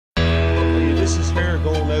is here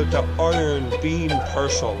going out to Iron Bean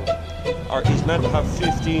Purcell. Or he's meant to have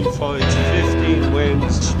 15 fights, 15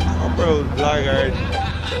 wins. Oh, bro, blackguard.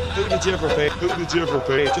 Who did you ever pay? Who did you ever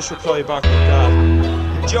pay? Just reply back with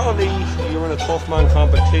that. Johnny, you were in a tough man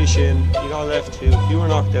competition. You got left two. You were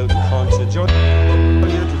knocked out in concert. Johnny,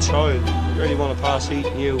 you're the child. You really want to pass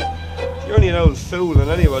eating you. You're only an old fool and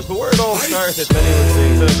anyways, but where it all started, many would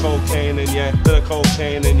say, bit of cocaine in ya, bit of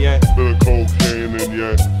cocaine in ya, bit of cocaine in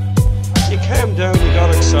ya. You came down, you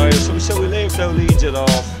got excited, so we said we left out, lead it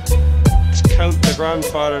off. Count the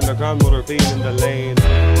grandfather and the grandmother being in the lane.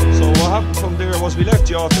 So what happened from there was we left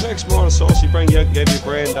you off. The next morning Saucy bring you out and gave you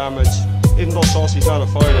brain damage. Even though Saucy's not a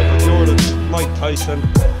fighter, but you're the Mike Tyson,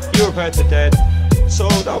 you were bet to death. So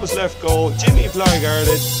that was left go. Jimmy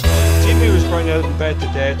blackguarded. Jimmy was brought out and bet to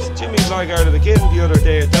death. Jimmy blackguarded again the other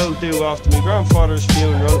day. That'll do after my grandfather's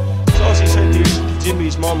funeral. Saucy said to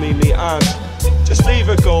Jimmy's mummy, me aunt, just leave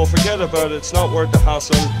it go, forget about it, it's not worth the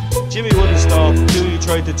hassle. Jimmy wouldn't stop, you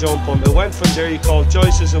tried to jump him. It went from there, you called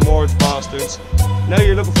Joyce's and Ward's bastards. Now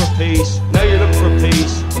you're looking for peace, now you're looking for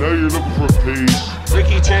peace. Now you're looking for peace.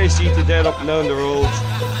 Ricky chased you to death up and down the roads.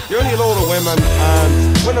 You're only a load of women,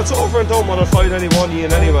 and when it's over and done, I'll fight any one of you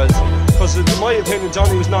anyways. Because in my opinion,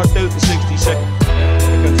 Johnny was knocked out in 60 seconds.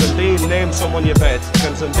 Constantine, name someone you bet.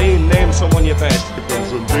 Constantine, name someone you bet.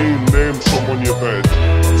 Constantine, name someone you bet.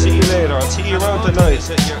 See you later, I'll see you around tonight.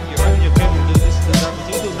 You're earning your payment, do this, do that,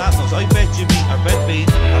 but you do that knows. I bet Jimmy, I bet Bean,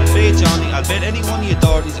 I'll bet Johnny, I'll bet any one of you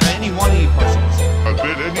Dorties, or any one of you persons. I'll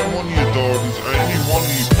bet any one of you Dorties, or any one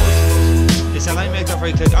of you persons. Listen, I make that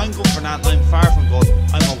very clear, I'm good for that, and I'm far from good,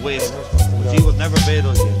 I'm a waste. But you would never bet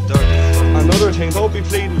us, you dirty. Another thing, don't be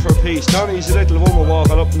pleading for peace. Johnny's a little woman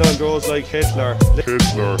walking up and down the roads like Hitler.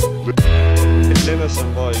 It's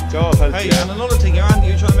innocent, boy. God help you. Hey, and another thing, you're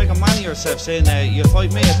trying to make a man of yourself, saying you'll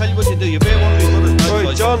fight me. I tell you what you do, you bet one of your brothers.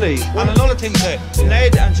 Right, Johnny. And another thing,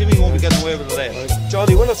 Ned and Jimmy won't be getting away with it today.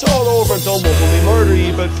 Johnny, when it's all over and done with, when we murder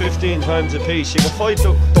you about 15 times a piece, you can fight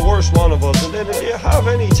the worst one of us, and then if you have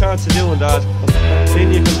any chance of doing that,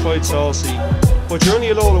 then you can fight Saucy. But you're only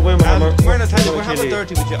a load of women. And we're going to tell you, we're having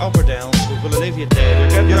dirty with you up or down. We're going to leave you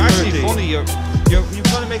dead. You're actually funny. You're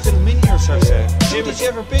trying to make little mini yourself. Jim, did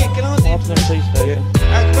you ever big? Get on there. We're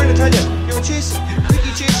going to tell you, you were chasing.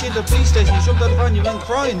 Ricky chased you into the police station. You jumped out of the van. You went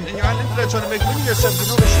crying, and you're into there trying to make mini yourself. You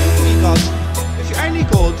know the shit we got. If you're any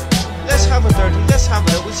good, let's have it dirty. Let's have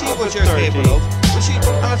it. We'll see what you're capable of. We'll see.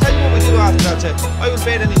 And I'll tell you what we do after that. I will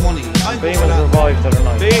bet any money. I'm going for that. Revived the other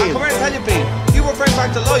night. Come here and tell you, Bean. You were brought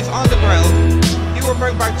back to life on the ground. You were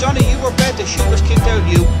brought back, Johnny, you were bet the shit was kicked out of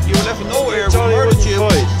you. You were left with no air, we murdered you.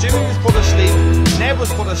 Jimmy was put asleep, Ned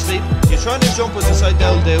was put asleep. You're trying to jump us aside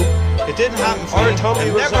they'll do. It didn't happen for you.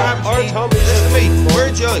 It never happened for you. Listen to me,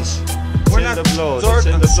 we're Joyce. We're not dirt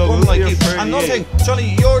and scum like you. And nothing,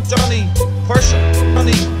 Johnny, you're Johnny Purcell.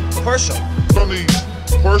 Johnny Purcell. Johnny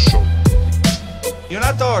Purcell. You're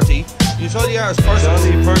not dirty. You told you are as Purcell.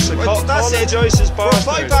 Johnny Purcell. Well, that's it. Joyce's bastard.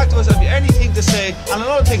 Reply back to us if you have anything to say. And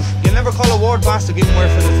another thing, you'll never call a ward bastard even where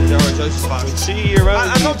for this or Joyce's bastard. We'll see you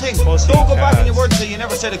around. And another thing, don't go back in your words and say you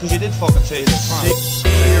never said it because you did fucking say it.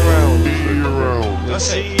 See you around. See you around. We'll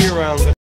see you around.